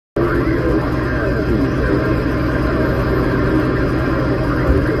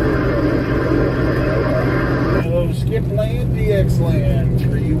Mapleman, DX Land,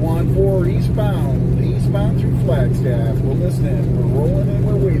 314 eastbound through Flagstaff. We're listening, we're rolling, and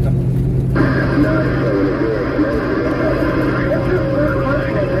we're waving.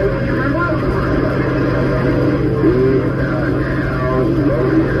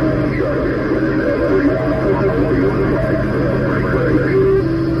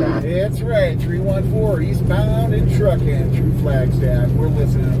 That's right, 314 eastbound and trucking through Flagstaff. We're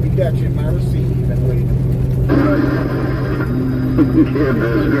listening. We got you in my receive and waiting.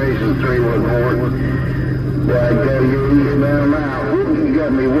 Goodness gracious, 314. Well, I tell you, eastbound now. You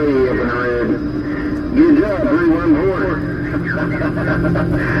got me way up in the red. Good job,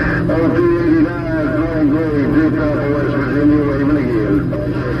 314. Oh, 289, Cornbread, dripped off of West Virginia, waving again.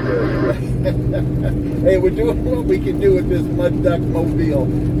 Hey, we're doing what we can do with this mud duck mobile.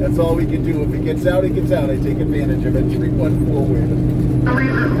 That's all we can do. If it gets out, it gets out. I take advantage of it. 314 waving. I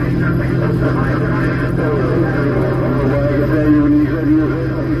can tell you when you said you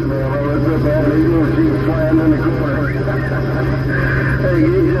were that's a bad eagle. She was flying in the corner. Hey,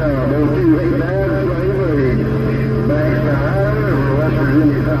 good job. Those 289, slavery. Back to Iowa or West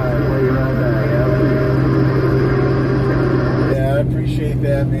Virginia time. Way right back. Yeah, I appreciate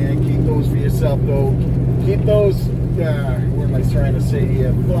that, man. Keep those for yourself, though. Keep those, what am I trying to say?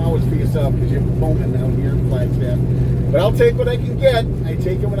 Flowers for yourself, because you're foaming out here in Flagstaff. But I'll take what I can get. I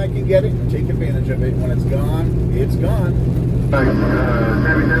take it when I can get it and take advantage of it. When it's gone, it's gone.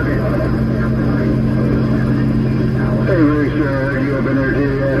 Hey, Rooster, you up in there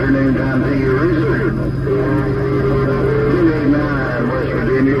too? Afternoon time to you, Rooster. 289, West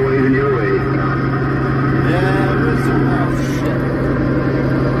Virginia, waving your way. Yeah, Rooster. Oh, shit.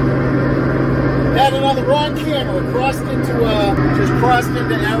 Had it on the wrong camera. Just crossed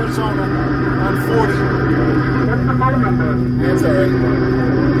into Arizona on 40. What's the phone number? That's all right.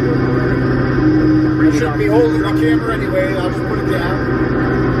 I shouldn't be holding the camera anyway. I'll just put it down.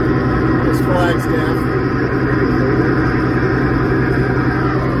 It's Flagstaff.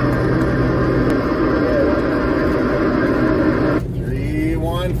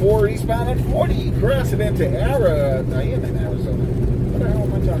 Eastbound at 40, crossing into I am in Arizona. What the hell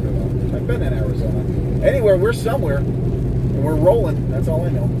am I talking about? I've been in Arizona. Anywhere, we're somewhere, and we're rolling. That's all I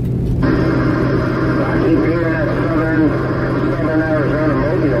know. I keep hearing that southern Arizona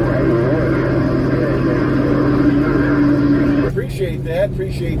mobile right. Appreciate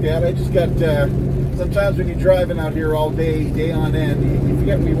that. I just got, sometimes when you're driving out here all day on end, you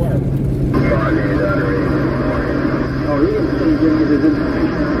forget where you are. Oh, he didn't say give me the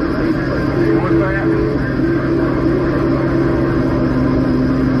what's that?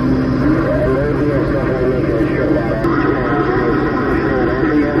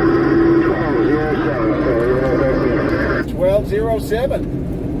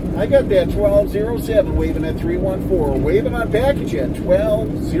 1207. I got that 1207 waving at 314. Waving on package at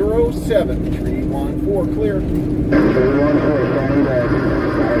 1207. 314 clear. 314 standing back. I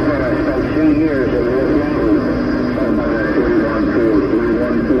said I spent 2 years at North Mountain.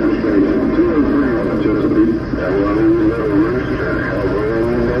 314 station. 203 on the Chesapeake.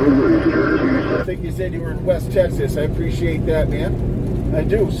 I think you said you were in West Texas. I appreciate that, man. I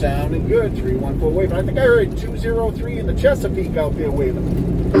do. Sounding good. 314 waving. I think I heard 203 in the Chesapeake out there waving.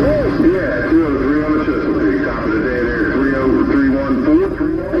 Yeah, 203 on the Chesapeake. Top of the day there,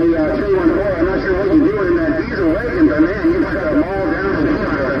 314. Hey, 314, I'm not sure what you're doing in that diesel wagon, but man, you got them all down the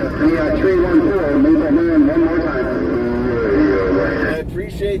corner. Hey, 314, Mapleman, one more time. I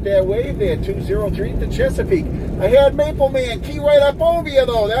appreciate that wave there. 203 to Chesapeake. I had Mapleman key right up over you,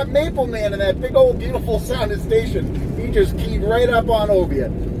 though. That Mapleman and that big old beautiful sounding station. He just keyed right up on over you.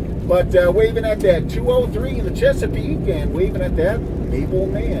 But waving at that 203 in the Chesapeake and waving at that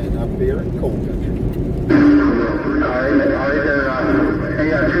Mapleman up there in coal country. All right there. Hey,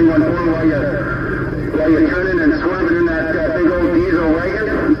 314, while you're turning and swerving in that big old diesel wagon,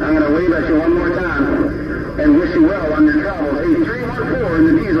 I'm going to wave at you one more time and wish you well on your travels. Hey, 314 in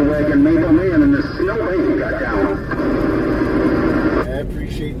the diesel wagon, Mapleman, and the snow you got down. I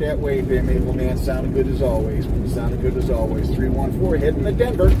appreciate that wave there, Mapleman. Sounding good as always. 314 heading to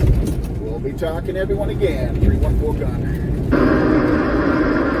Denver. We'll be talking to everyone again. 314 gone.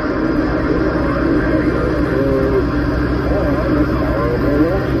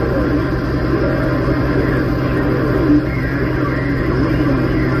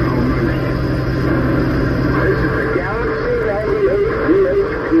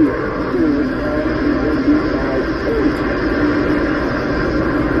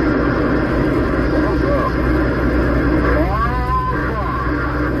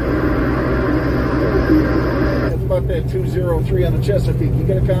 About that 203 on the Chesapeake. You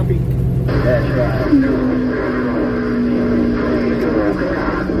got a copy? That's right.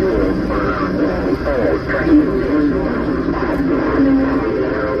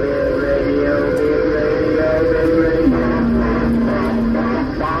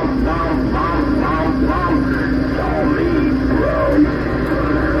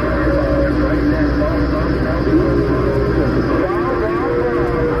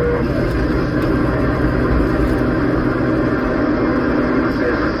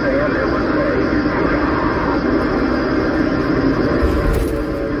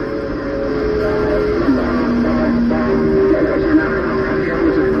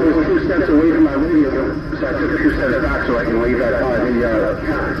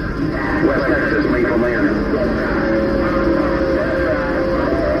 West Texas, Mapleman.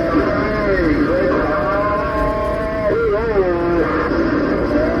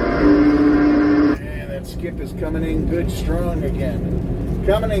 And that skip is coming in good strong again.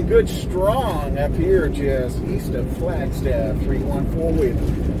 Coming in good strong up here just east of Flagstaff, 314 wave.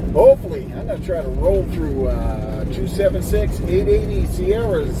 Hopefully, I'm going to try to roll through 276, 880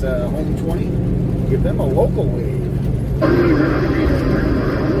 Sierra's home 20. Give them a local wave.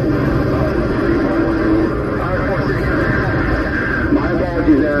 My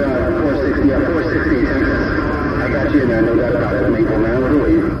apologies there, 460, yeah, 460, I got you in there, no doubt about it, Mapleman, what are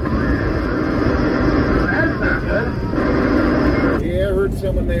we? Yeah, I heard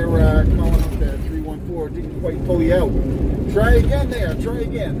someone there calling up that 314, didn't quite pull you out. Try again there, try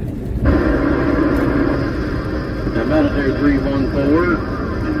again. I'm out of there 314.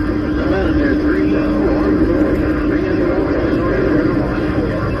 I'm out of there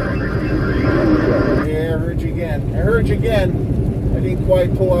 314. Yeah, I heard you again. I heard you again. I didn't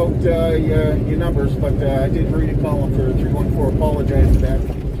quite pull out your numbers, but I did read a column for 314. Apologize for that.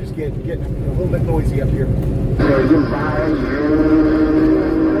 Just getting a little bit noisy up here. So goodbye,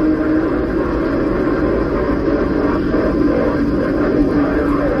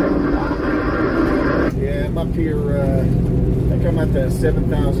 Yeah, I'm up here. I think I'm at the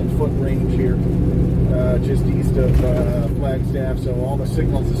 7,000 foot range here, just east of Flagstaff. So all the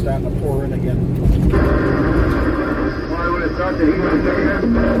signals are starting to pour in again. I would have thought that he would have taken it.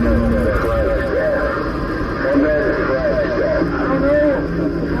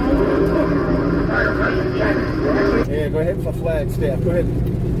 Yeah, go ahead for Flagstaff. Go ahead.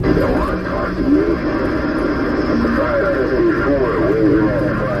 Don't want to talk to you. 554, waving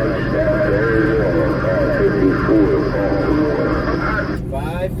on Flagstaff, Arizona, 554,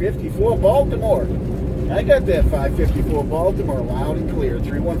 554 Baltimore. I got that 554 Baltimore loud and clear.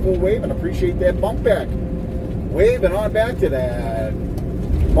 314 waving. Appreciate that bump back. Waving on back to that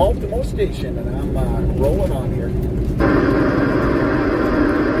Baltimore station, and I'm rolling on here.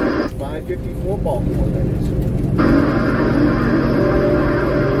 554 Baltimore, that is.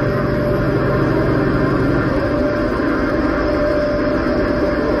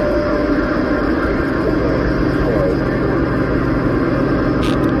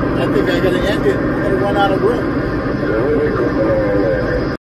 I think I gotta end it. I'm gonna run out of room.